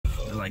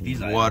like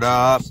these items. What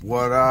up?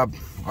 What up?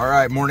 All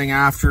right, morning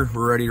after.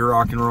 We're ready to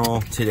rock and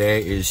roll.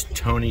 Today is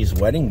Tony's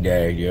wedding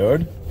day,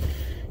 dude.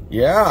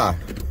 Yeah.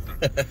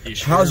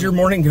 How's your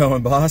morning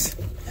going, boss?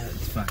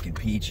 It's fucking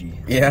peachy.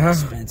 Yeah.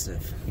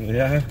 Expensive.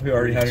 Yeah, we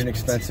already had an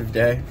expensive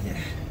day. Yeah.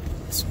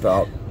 It's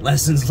about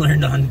lessons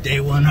learned on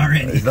day one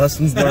already.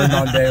 Lessons learned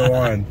on day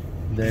one.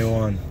 Day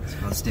one. So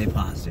I'll stay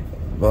positive.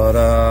 But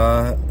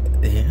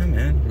yeah,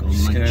 man. Golden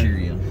Just like gonna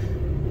Cheerio.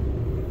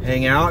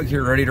 hang out, get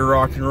ready to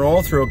rock and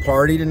roll, throw a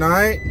party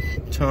tonight.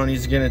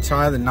 Tony's gonna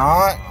tie the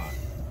knot.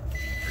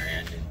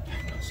 Brandon,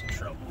 you got some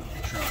trouble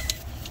with the truck.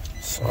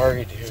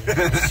 Sorry, dude.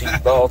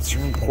 Seatbelts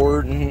are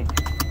important.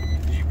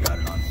 You got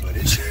it on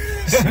footage.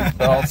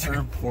 Seatbelts are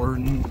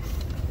important.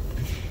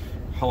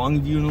 How long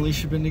have you and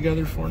Alisha been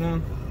together for now?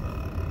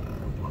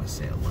 I want to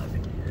say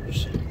 11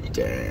 years.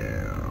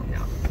 Damn.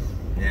 Yeah.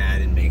 Yeah, I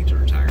didn't make it to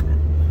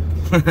retirement.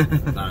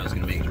 Thought I was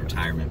going to make it to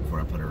retirement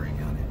before I put a ring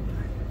on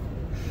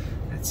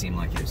it. It seemed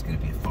like it was going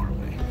to be far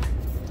away.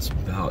 It's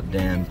about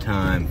damn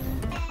time.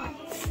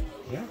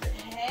 Yeah.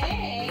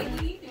 Hey,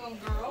 what are you doing,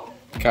 girl?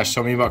 Gosh,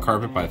 tell me about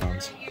carpet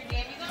pythons.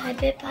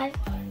 Carpet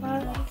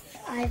pythons?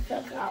 I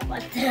forgot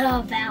what they're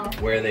about.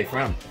 Where are they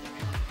from?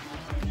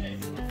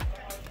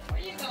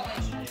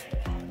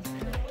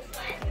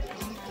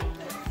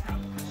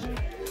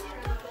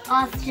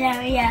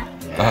 Australia.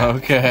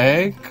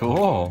 Okay,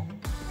 cool.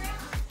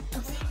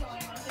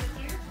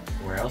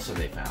 Where else are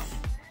they found?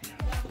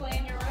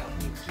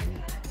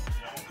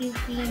 New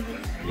Zealand.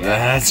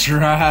 That's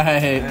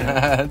right.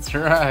 That's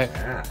right.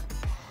 Yeah.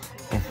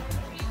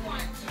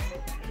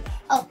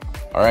 Oh,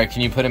 All right,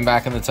 can you put him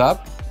back in the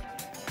tub?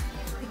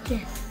 like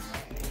this.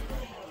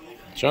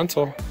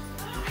 Gentle.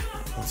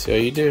 Let's see how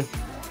you do.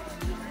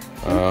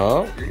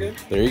 Oh,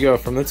 there you go,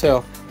 from the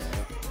tail.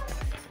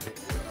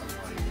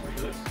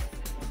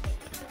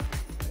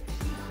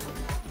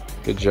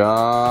 Good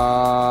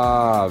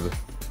job.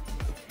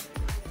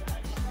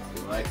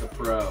 Like a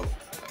pro.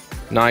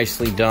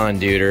 Nicely done,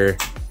 duder.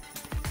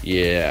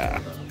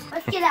 Yeah.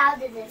 Let's get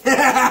out of this.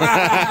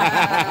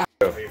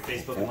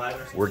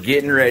 We're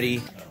getting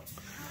ready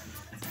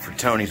for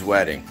Tony's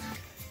wedding.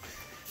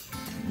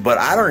 But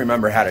I don't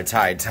remember how to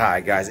tie a tie,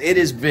 guys. It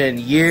has been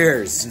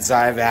years since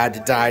I've had to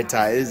tie a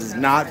tie. This has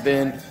not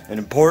been an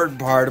important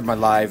part of my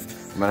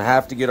life. I'm gonna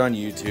have to get on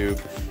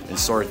YouTube and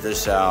sort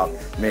this out.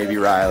 Maybe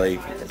Riley.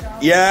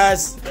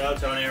 Yes! No,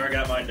 Tony, I already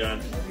got mine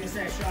done.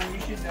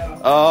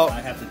 Oh. I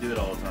have to do it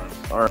all the time.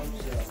 All right.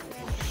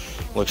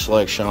 Looks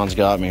like Sean's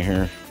got me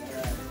here.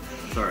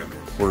 Sorry, man.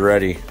 We're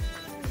ready.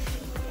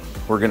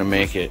 We're gonna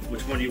make it.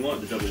 Which one do you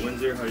want? The double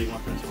Windsor? How do you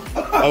want this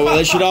one? Oh, well,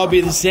 they should all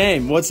be the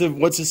same. What's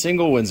a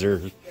single Windsor?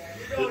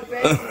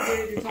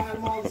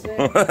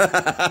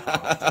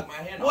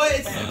 What?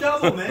 It's a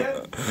double,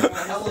 man.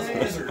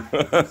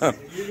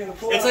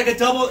 It's like a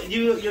double.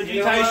 You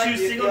tie your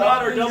shoes single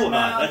knot or double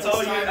knot? That's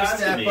all you're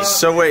asking me.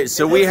 So wait,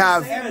 so we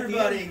have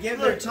Everybody, give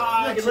their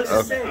tie. It looks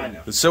the same.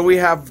 so we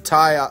have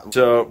tie.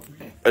 So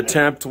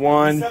attempt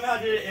one, Somehow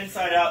did it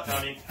inside out,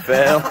 Tony.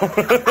 fail.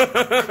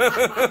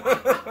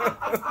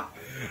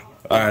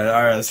 All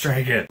right, let's try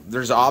again.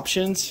 There's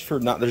options for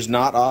not. There's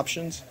not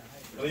options.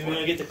 I mean, we're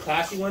gonna get the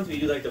classy ones. We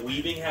do like the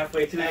weaving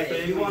halfway through the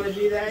thing. You want to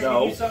do that?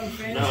 No. You do something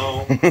fancy?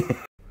 No.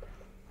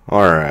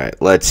 All right,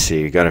 let's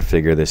see. Got to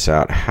figure this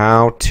out.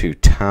 How to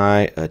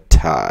tie a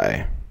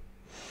tie.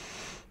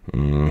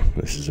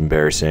 This is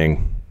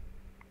embarrassing.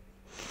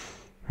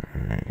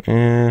 All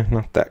right,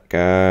 not that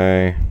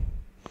guy.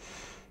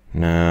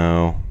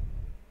 No.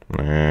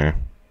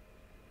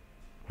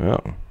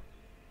 Oh.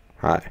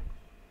 Hi.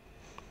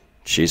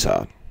 She's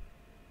hot.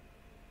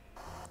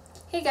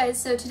 Hey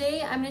guys, so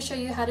today I'm going to show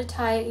you how to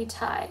tie a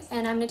tie,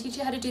 and I'm going to teach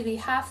you how to do the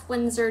half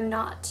Windsor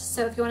knot.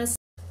 So if you want to see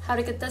how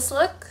to get this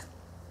look,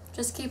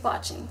 just keep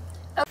watching.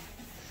 Oh.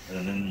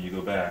 And then you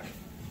go back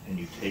and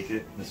you take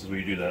it. This is where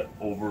you do that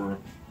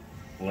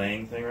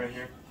overlaying thing right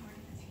here.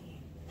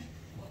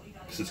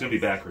 So it's going to be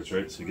backwards,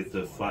 right? So you get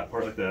the flat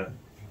part like that.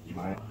 You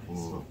might.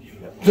 Oh,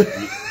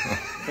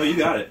 you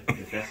got it.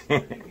 Okay.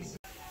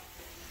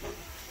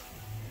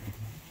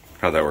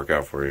 How'd that work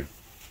out for you?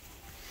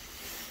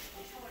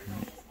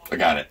 I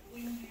got it.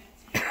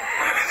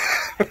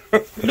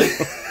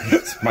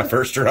 It's my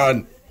first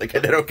run. I think I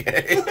did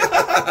okay.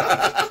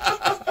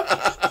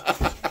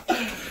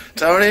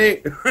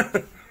 Tony!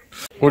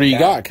 What do you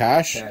got,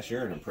 Cash? Cash,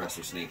 you're an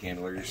impressive snake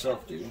handler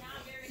yourself, dude.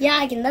 Yeah,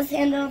 I can just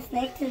handle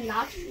snakes and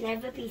not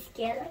never be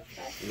scared of them.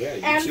 Yeah,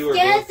 you I'm two are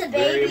scared of both the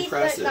very babies, but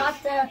impressive.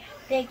 not the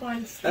big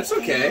ones. That's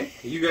okay.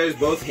 You guys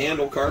both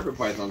handle carpet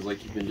pythons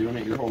like you've been doing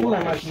it your whole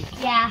life.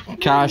 Yeah.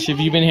 Cash, have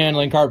you been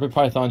handling carpet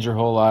pythons your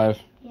whole life?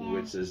 Yeah.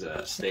 Which is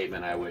a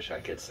statement I wish I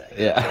could say.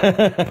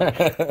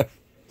 Yeah.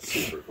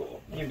 Super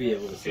cool. You'd be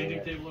able to see Changing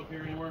it. table up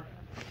here anymore?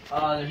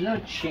 There's no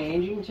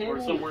changing table.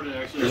 Or somewhere to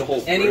actually. There's a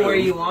whole Anywhere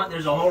room. you want,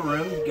 there's a whole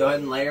room. Go ahead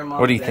and lay them on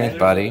What do you the think, bed.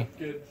 buddy?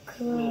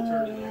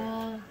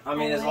 Cool. I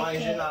mean, as long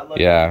as you're not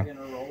looking, Yeah. you're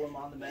gonna roll them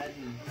on the bed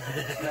and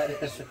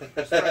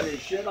spread his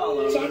shit all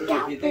over. Check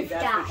out If you think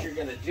this that's what guy. you're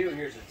gonna do,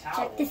 here's a towel.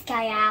 Check this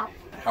guy out.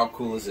 How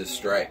cool is this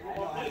stripe?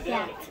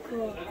 Yeah, it's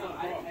cool.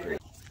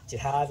 to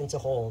have and to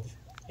hold,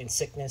 in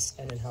sickness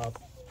and in health,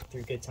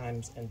 through good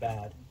times and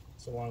bad,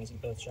 so long as you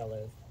both shall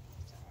live.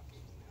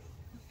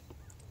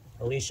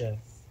 Alisha,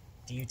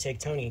 do you take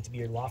Tony to be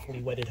your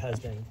lawfully wedded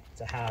husband,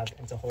 to have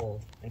and to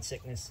hold, in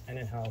sickness and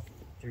in health,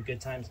 through good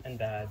times and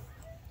bad,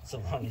 so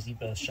long as you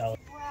both shall live?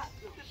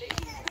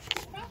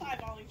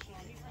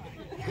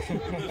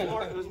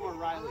 It was more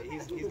Riley.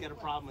 He's got a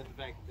problem with the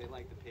fact that they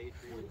like the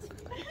Patriots.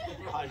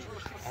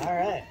 All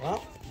right,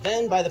 well,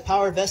 then by the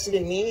power vested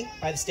in me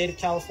by the state of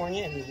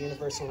California and the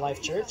Universal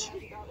Life Church,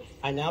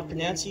 I now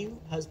pronounce you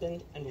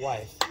husband and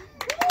wife.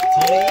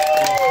 Tony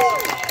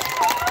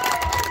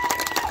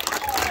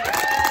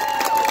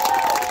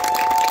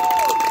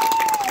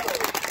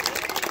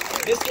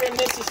and Mr. and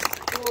Mrs.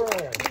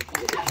 Stewart.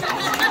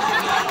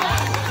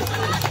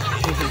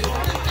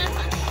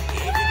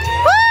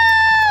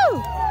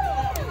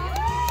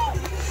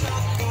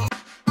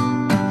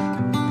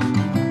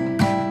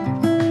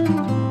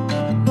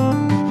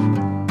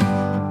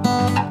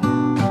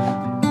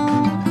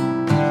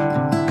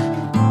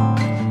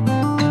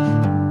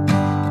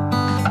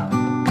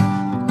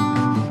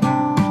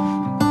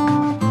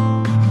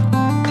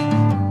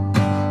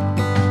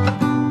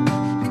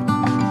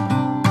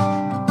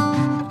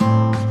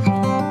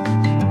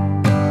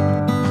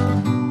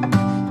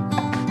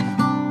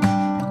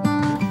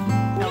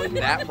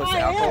 That plus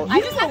alcohol. I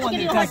just have to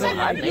give you a hard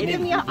time. You give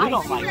me a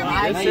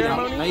ice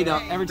ceremony. No, you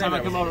don't. Every time I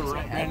come over,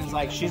 Brandon's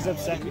like, she's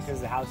upset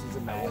because the house is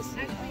a mess.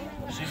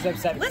 She's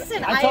upset.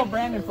 Listen, I told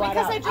Brandon flat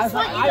out. I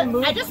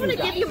just want to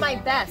give you my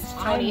best,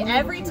 Tony.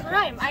 Every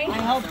time. I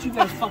helped you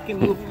guys fucking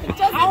move.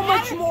 How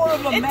much more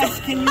of a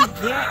mess can you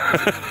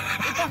get?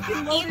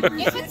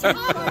 If it's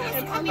toddler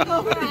is coming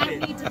over, I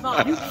need to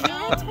vote. You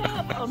can't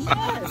have a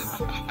mess.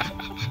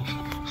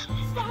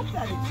 Stop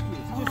that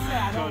excuse. Just say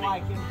I don't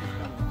like him.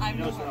 You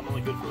know, so I'm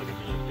only good for like a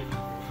minute.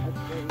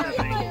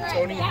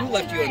 Tony, who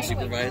left you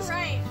unsupervised?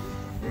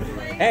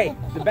 Hey,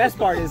 the best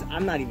part is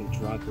I'm not even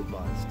drunk or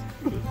buzzed.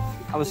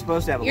 I was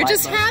supposed to have a You're light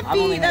just buzz.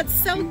 happy. That's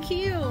so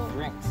cute.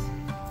 Drinks.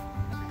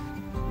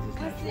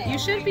 You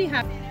should be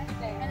happy.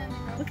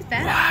 Look at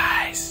that.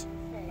 Lies.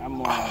 I'm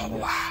more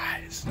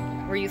lies.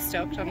 Were you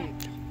stoked on?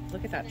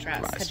 Look at that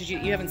dress. How did you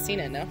haven't seen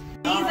it, no?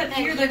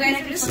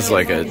 This is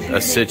like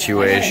a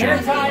situation.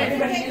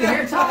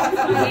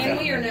 Can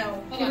we or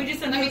no? Can we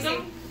just unhook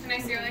them? Can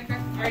I see your liquor?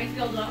 Already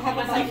filled up.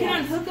 You can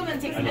unhook them and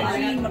take them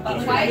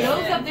out. Why?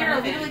 Those up there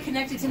are literally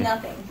connected to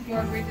nothing. You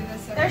want to read through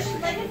this? There's I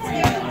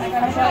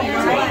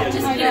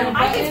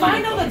can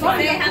find all the time.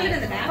 They have it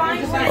in the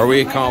bathroom. Are we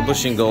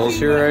accomplishing goals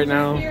here right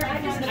now?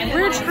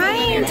 We're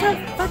trying to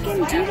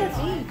fucking do the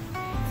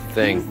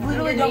thing.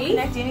 Literally don't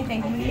connect to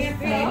anything.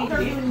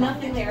 There's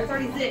nothing there. It's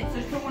already zipped. So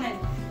just put one in.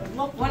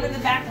 One in the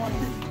back one.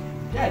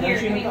 Here,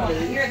 give me one.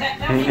 Here,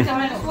 that means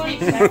I'm going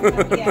to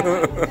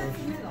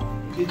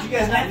Did you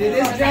guys not do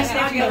this? Dress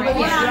not good. I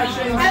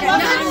love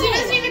that she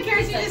doesn't even care.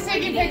 She's just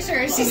taking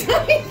pictures. She's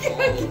like,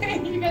 okay,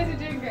 you guys are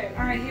doing great.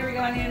 All right, here we go.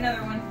 I need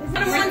another one.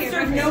 This one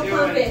serves no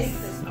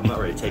purpose. I'm not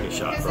ready to take a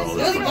shot for all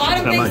Those this.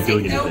 bottom I'm not things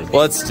doing take no anything.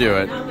 Let's do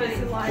it.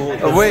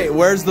 Oh, wait,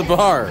 where's the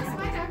bar?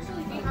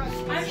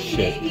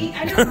 Shit.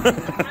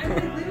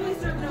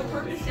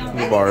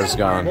 The bar's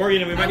gone.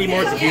 Morgan, we might need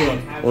more tequila.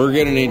 We're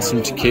gonna need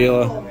some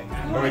tequila.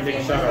 We're gonna take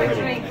a shot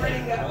already.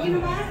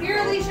 Here,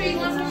 Alisha, you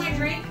want some of my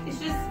drink? It's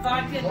just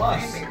vodka and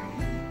cranberry.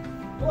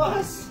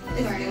 Plus.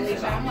 Sorry,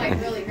 Alisha, I'm like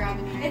really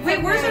grabbing you. Wait,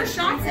 where's our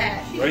shots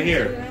at? Right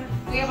here.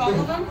 We have all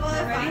of them?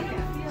 Ready?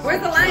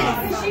 Where's the line?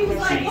 She was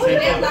like, oh, you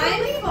have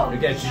line? We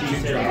got you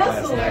too drunk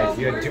last night.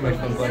 You had too much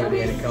fun playing with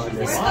the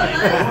anacondas.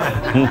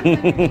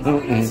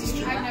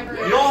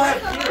 You all have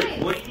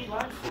kids. What do you need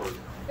lines for?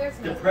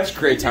 It's a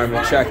great time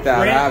to check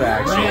that out,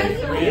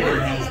 actually.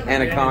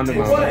 Anaconda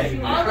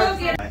moment. I'll go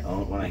get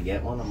When I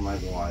get one, I'm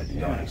like, well, I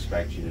don't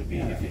expect you to be.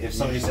 If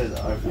somebody says,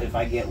 if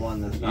I get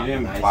one that's not You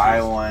didn't nice,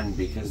 buy one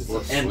because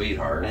it's a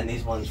sweetheart. and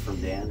these ones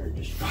from Dan are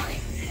just fucking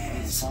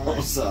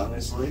assholes,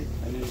 honestly.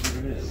 It is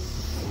what it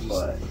is.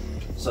 But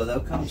so they'll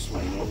come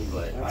swinging,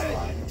 but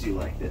I do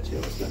like that too.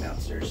 Let's go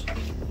downstairs.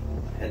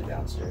 Head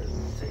downstairs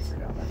and we'll take her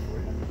down there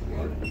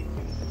for you.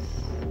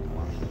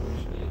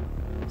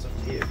 It's up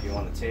to you. If you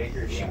want to take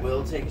her, she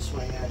will take a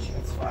swing at you.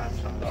 It's fine.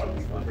 I'll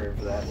be prepared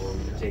for that. We'll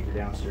take her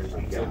downstairs.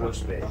 We got enough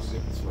space.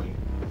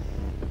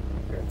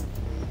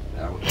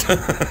 That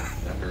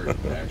hurt,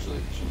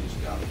 actually. She just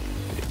got it.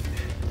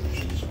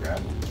 She just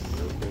grabbed it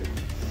real quick.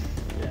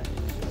 Yeah.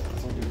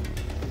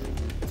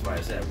 That's why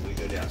I said when we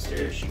go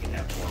downstairs, she can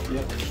have more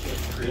room where she can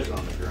cruise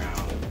on the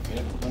ground.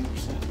 Yeah,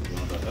 100%. You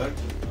want the hook?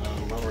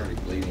 I'm already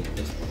bleeding at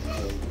this point.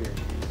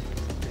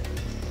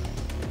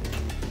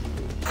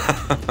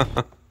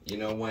 You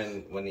know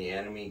when the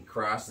enemy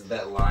crosses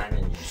that line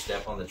and you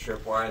step on the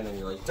tripwire and then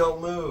you're like, don't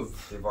move.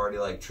 They've already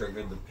like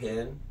triggered the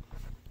pin.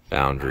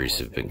 Boundaries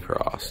have been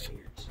crossed.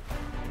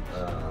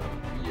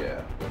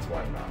 Yeah, that's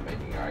why I'm not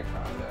making eye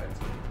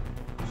contact.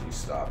 She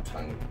stopped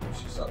tongue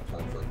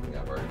flicking.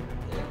 I've already been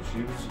hit.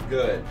 She was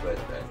good, but I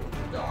think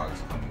the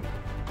dog's coming.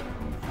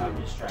 I'm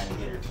just trying to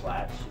get her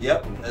flat.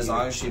 Yep, as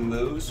long as she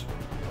moves,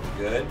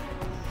 we're good.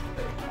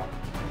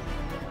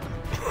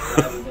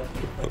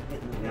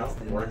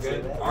 We're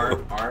good.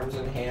 Arms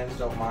and hands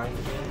don't mind.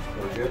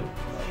 We're good.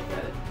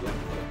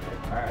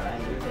 Alright,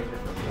 I'm gonna take her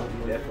from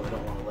you. You definitely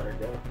don't want to let her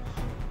go.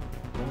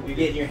 You're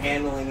getting your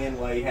handling in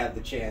while you have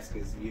the chance,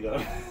 because you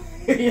don't.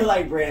 You're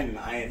like Brandon,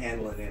 I ain't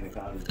handling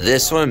anaconda.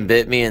 This one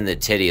bit me in the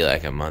titty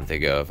like a month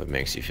ago, if it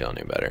makes you feel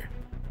any better.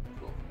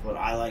 What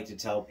I like to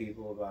tell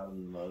people about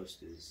them the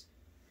most is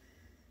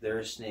they're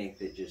a snake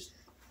that just,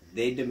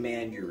 they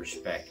demand your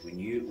respect.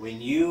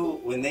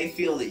 When they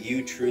feel that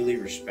you truly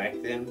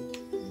respect them,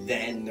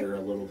 then they're a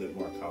little bit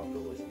more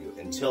comfortable with you.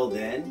 Until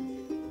then,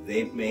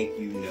 they make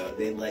you know,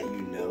 they let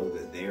you know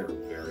that they are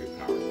very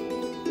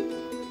powerful,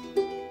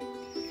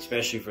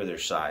 especially for their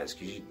size,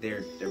 because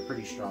they're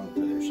pretty strong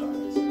for their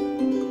size.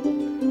 Doing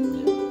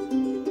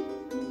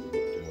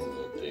a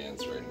little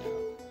dance right now.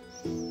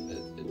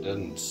 It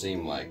doesn't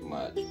seem like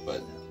much,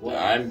 but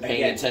I'm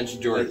paying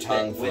attention to her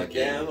tongue flicking. With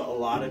them, a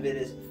lot of it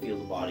is feel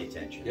the body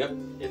tension. Yep.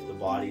 If the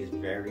body is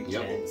very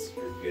tense,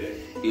 you're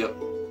good. Yep.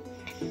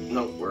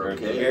 No, we're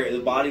okay. The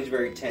body's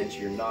very tense,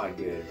 you're not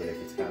good. But if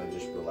it's kind of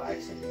just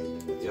relaxing,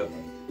 yep.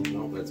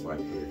 No, that's why I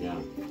put her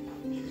down.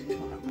 She's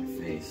coming out my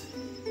face.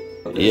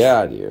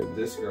 Yeah, dude.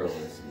 This girl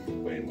is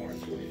way more than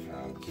 40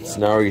 pounds. So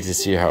now we get to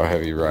see how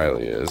heavy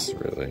Riley is,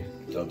 really.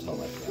 Don't tell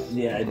my friends.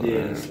 Yeah, I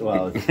did.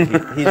 Well, he's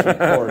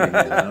recording it.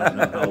 I don't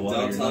know how well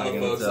Don't you're tell not the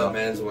gonna folks tell. at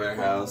Men's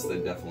Warehouse. They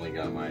definitely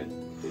got my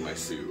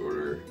suit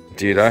order.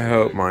 Dude, I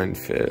hope mine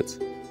fits.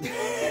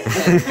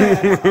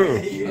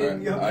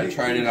 I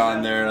tried it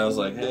on there and I was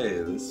like, hey,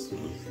 this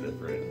was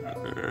different.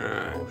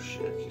 Oh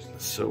shit.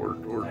 So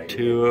we're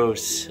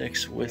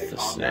 206 with the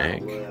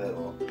snake.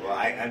 Well,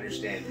 I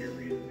understand your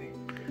reasoning.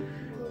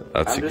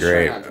 That's I'm just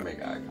great. trying not to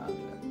make eye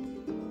contact.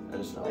 I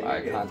just know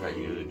eye contact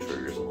usually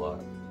triggers a lot.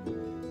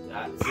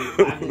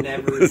 See, I've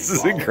never. This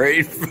is a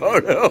great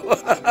photo.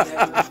 I've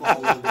never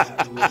followed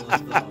that rule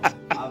of thumb.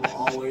 I've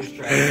always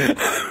tried to make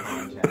eye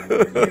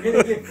contact. You're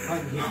gonna get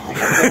funny.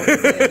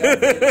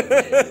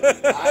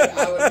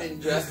 I would have been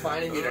just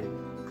fine if you.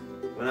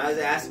 When I was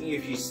asking you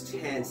if she's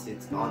tense,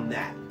 it's on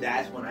that.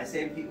 That's when I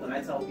say people. When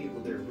I tell people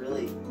they're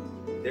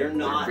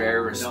not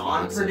very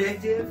responsive.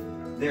 non-predictive.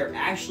 They're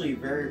actually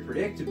very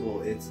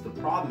predictable. It's the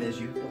problem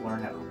is you have to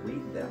learn how to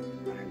read them.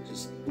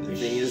 The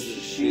thing is,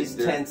 she's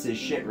tense as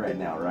shit right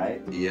now,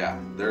 right? Yeah,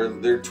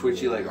 they're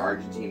twitchy like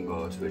Argentine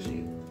boa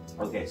twitchy.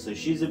 Okay, so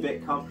she's a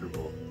bit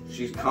comfortable.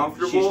 She's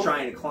comfortable. She's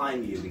trying to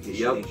climb you because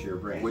she thinks you're a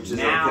brain. Which is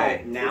now,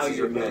 okay. Now Which is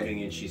you're okay.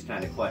 moving and she's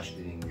kind of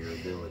questioning your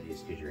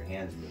abilities because your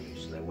hand's moving.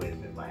 She's like, wait a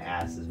minute, my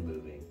ass is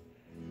moving.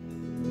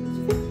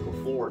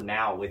 Before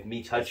now, with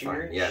me touching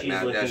her, Yeah, she's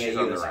now, looking she's at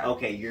on you the as, right.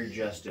 okay, you're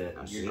just a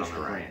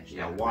branch.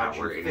 Yeah, now watch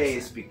now we're your face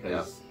innocent.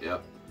 because...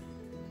 Yep.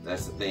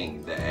 That's the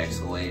thing. The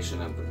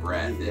exhalation of the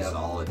breath is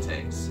all it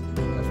takes.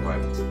 That's why.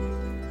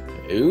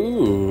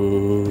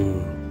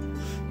 Ooh.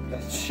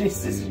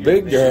 Jesus.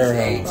 Big girl.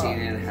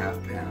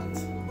 18.5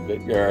 pounds.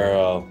 Big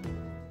girl.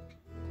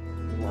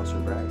 Who wants her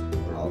back?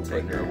 I'll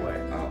take her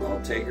away. I'll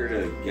take her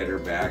to get her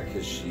back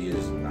because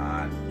she's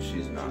not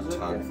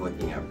tongue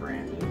flicking at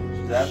Brandon.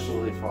 She's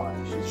absolutely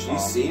fine. She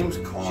seems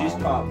calm. She's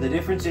calm. The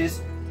difference is,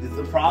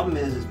 the problem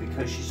is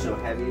because she's so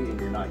heavy and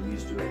you're not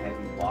used to a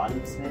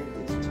heavy-bodied snake,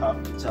 it's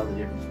tough to tell the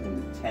difference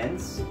between the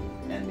tense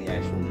and the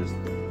actual just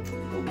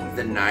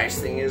The nice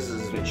thing is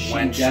she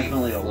when she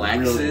definitely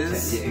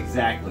flexes, yeah,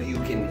 exactly. you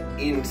can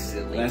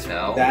instantly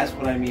tell. That's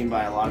what I mean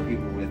by a lot of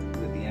people with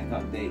the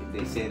anaconda.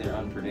 They say they're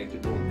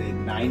unpredictable. They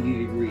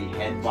 90-degree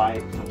head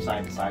bite from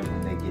side to side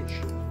when they get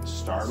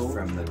startled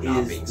From the not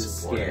is being the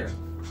supported. scare.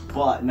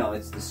 But no,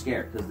 it's the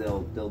scare because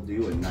they'll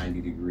do a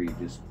 90-degree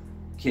just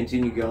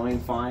continue going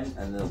fine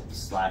and they'll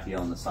slap you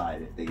on the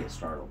side if they get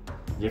startled.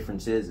 The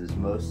difference is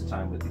most of the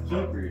time with the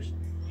keepers,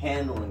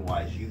 handling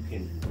wise, you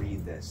can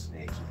read that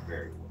snake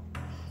very well.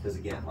 Because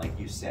again, like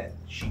you said,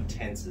 she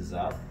tenses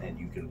up and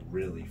you can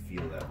really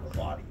feel that in the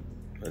body.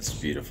 That's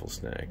a beautiful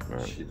snake,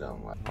 man. She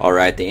don't like. All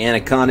right, the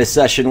anaconda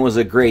session was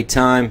a great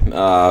time.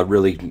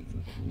 Really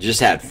just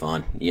had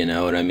fun, you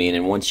know what I mean?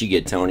 And once you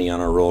get Tony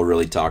on a roll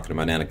really talking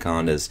about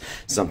anacondas,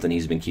 something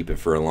he's been keeping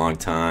for a long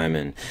time,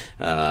 and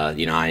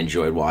you know, I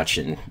enjoyed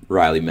watching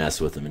Riley mess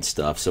with him and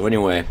stuff. So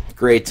anyway,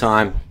 great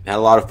time. Had a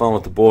lot of fun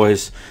with the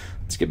boys.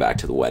 Let's get back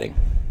to the wedding.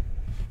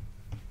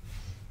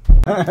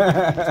 There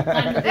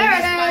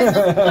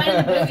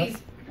it is.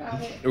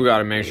 We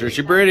gotta make sure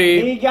she's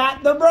pretty. He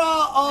got the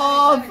bra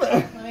off!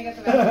 Let me get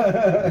the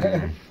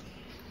back.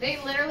 They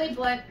literally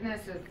blend.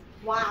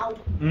 Wow.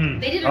 Mm.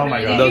 They did Oh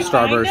my God. Those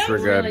starbursts were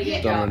Really good.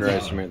 good Don't job.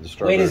 underestimate the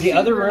starbursts. Wait, is the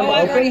other room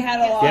open?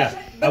 Yes,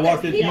 I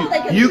walked in.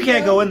 You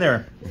can't go in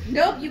there.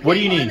 Nope, you can't What do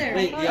you go in need? there.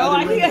 Wait, the other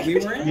room we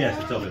were in? Yes,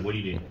 it's open. What do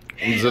you need?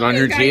 Is it on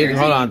your teeth?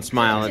 Hold on,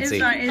 smile. Let's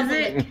see. Is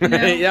it?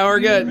 Yeah,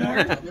 we're good.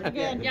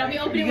 Yeah, we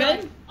open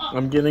it.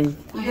 I'm getting.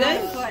 You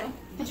good?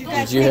 Did you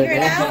guys Did you figure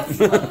it hit out?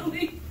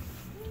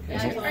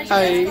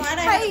 Hi.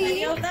 Hi.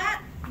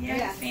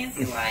 Yeah,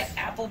 fancy like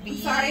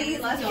Applebee's. Sorry,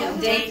 let's go.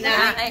 Date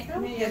night.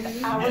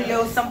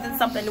 Oreo something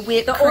something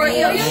with the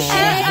Oreo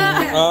shake.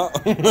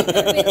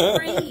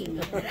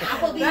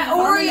 That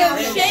Oreo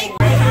shake.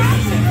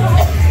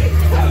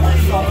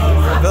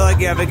 I feel like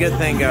you have a good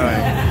thing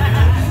going.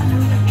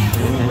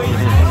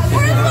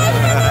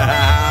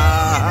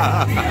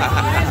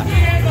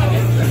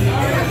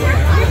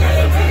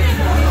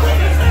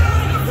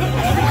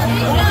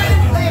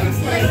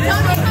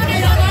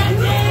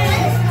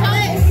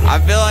 I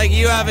feel like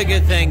you have a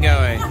good thing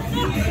going.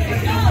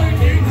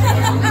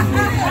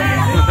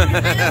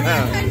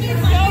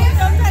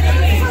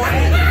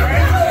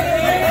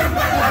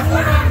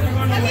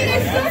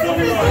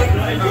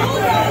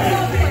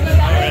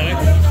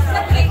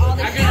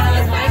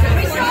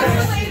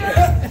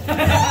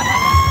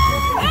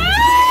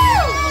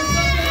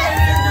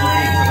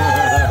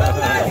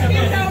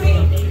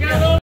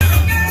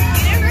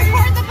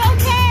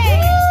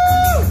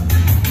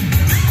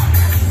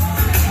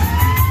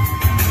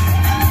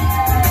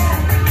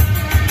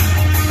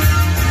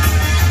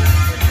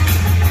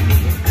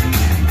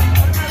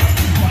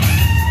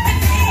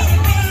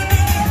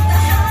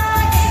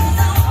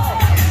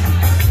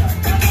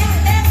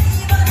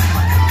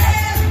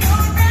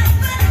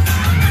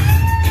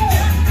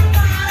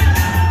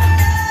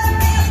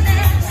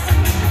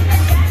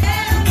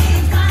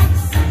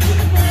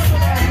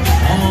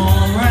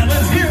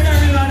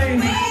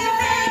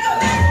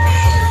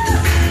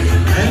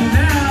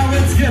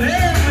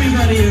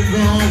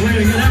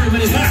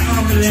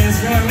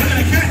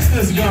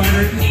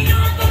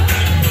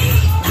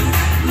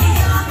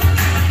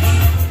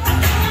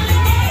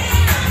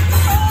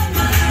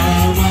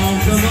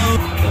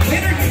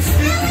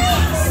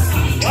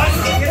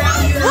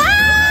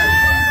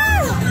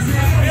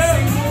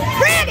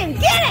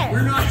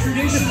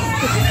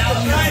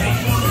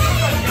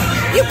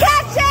 You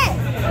catch it!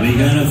 We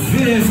got a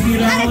 $50.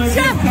 Gotta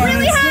jump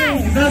really high!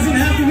 It doesn't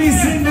have to be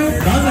single,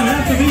 doesn't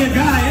have to be a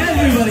guy,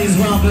 everybody's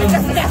welcome.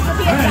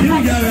 Alright, here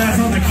we go guys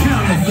on the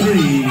count of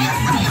 3.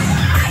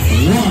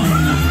 1,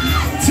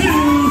 2,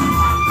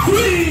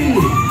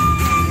 3!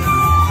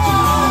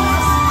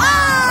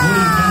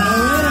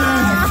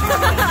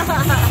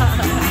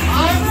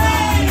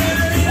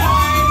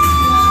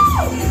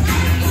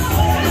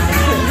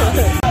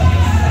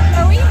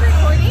 Are we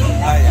recording?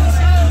 Oh, yes.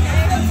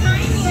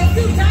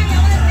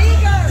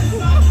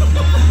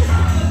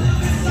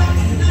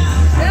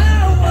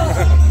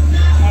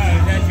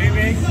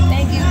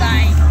 Thank you,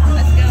 guys.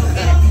 Let's go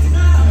get it.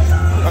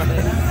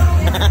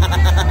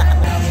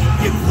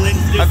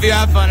 Hope you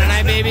have fun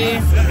tonight, baby.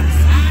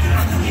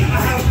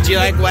 Do you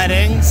like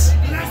weddings?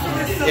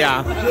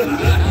 Yeah.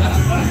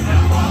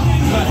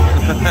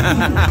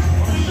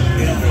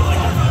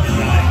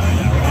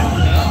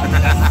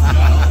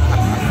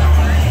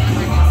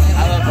 I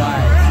love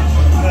wine.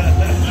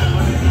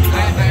 I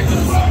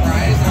was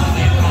surprised when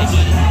they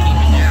keep it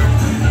down.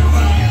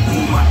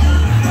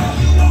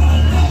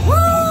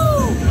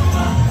 Woo!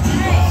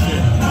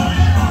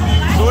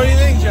 So what do you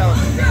think, Joe?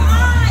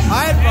 I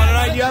had fun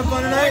tonight. You have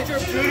fun tonight?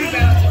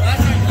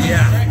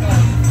 Yeah.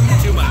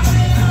 Too much.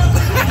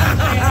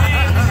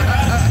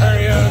 Are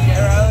you okay,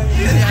 Riley?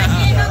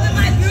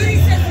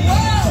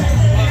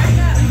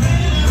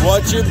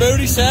 What's your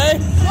booty say?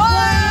 Whoa!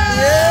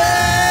 Yeah!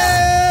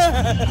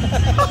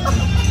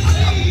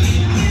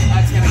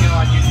 That's gonna go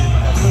on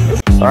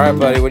YouTube. All right,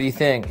 buddy. What do you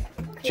think?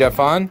 Did you have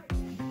fun?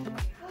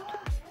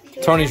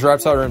 Tony's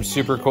reptile room's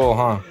super cool,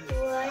 huh?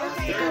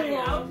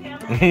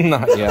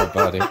 Not yet,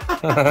 buddy.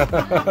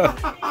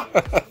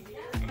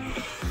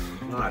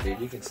 Nah, dude,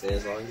 you can stay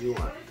as long as you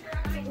want.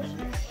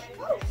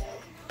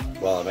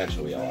 Well,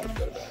 eventually we all have to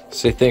go to bed.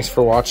 Say thanks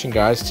for watching,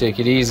 guys. Take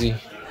it easy.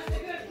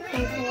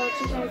 Thanks for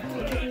watching, guys.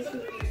 Take it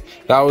easy.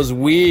 That was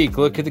weak.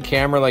 Look at the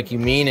camera like you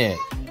mean it.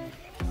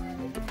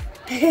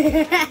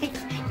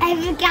 I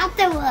forgot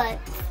the word.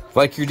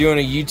 Like you're doing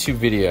a YouTube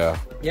video.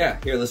 Yeah,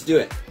 here, let's do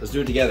it. Let's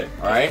do it together,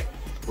 all right?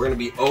 We're gonna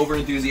be over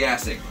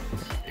enthusiastic.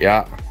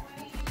 Yeah.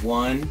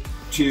 1,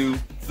 2,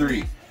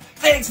 3.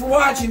 Thanks for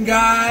watching,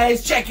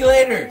 guys. Check you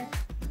later.